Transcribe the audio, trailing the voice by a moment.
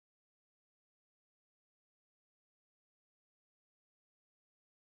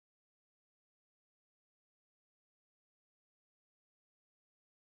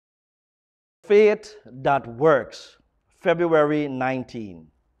Faith that works, February 19.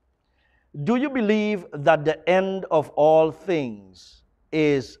 Do you believe that the end of all things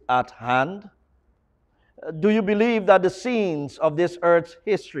is at hand? Do you believe that the scenes of this earth's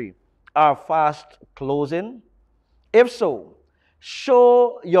history are fast closing? If so,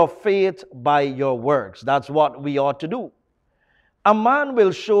 show your faith by your works. That's what we ought to do. A man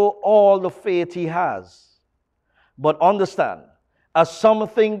will show all the faith he has. But understand, as some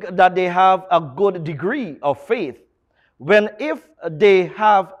think that they have a good degree of faith, when if they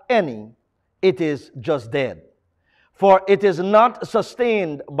have any, it is just dead. For it is not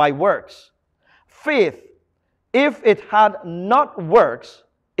sustained by works. Faith, if it had not works,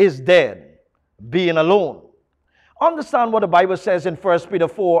 is dead, being alone. Understand what the Bible says in 1 Peter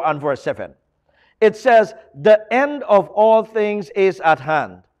 4 and verse 7. It says, the end of all things is at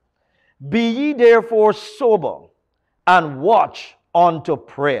hand. Be ye therefore sober, and watch unto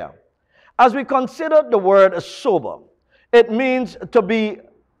prayer. As we consider the word sober, it means to be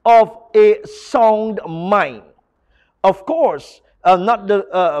of a sound mind. Of course, not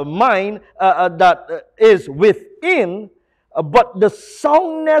the mind that is within, but the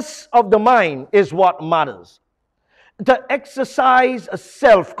soundness of the mind is what matters. To exercise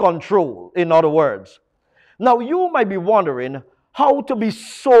self-control, in other words. Now, you might be wondering how to be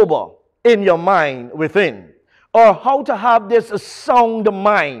sober in your mind within, or how to have this sound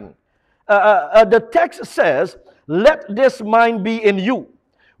mind. The text says, let this mind be in you,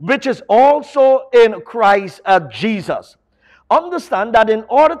 which is also in Christ Jesus. Understand that in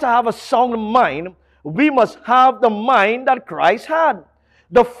order to have a sound mind, we must have the mind that Christ had.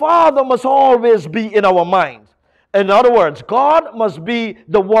 The Father must always be in our minds. In other words, God must be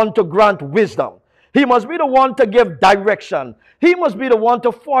the one to grant wisdom. He must be the one to give direction. He must be the one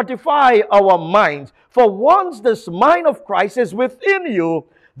to fortify our minds. For once this mind of Christ is within you,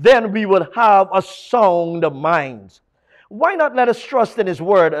 then we will have a sound mind. Why not let us trust in His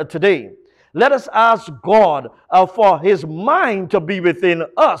word today? Let us ask God for His mind to be within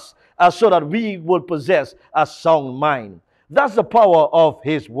us so that we will possess a sound mind. That's the power of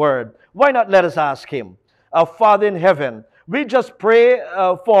His word. Why not let us ask Him? Our Father in heaven, we just pray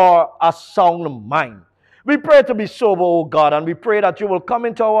for a sound mind. We pray to be sober, O God, and we pray that you will come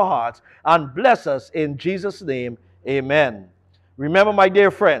into our hearts and bless us in Jesus' name. Amen. Remember, my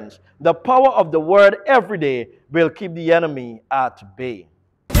dear friends, the power of the word every day will keep the enemy at bay.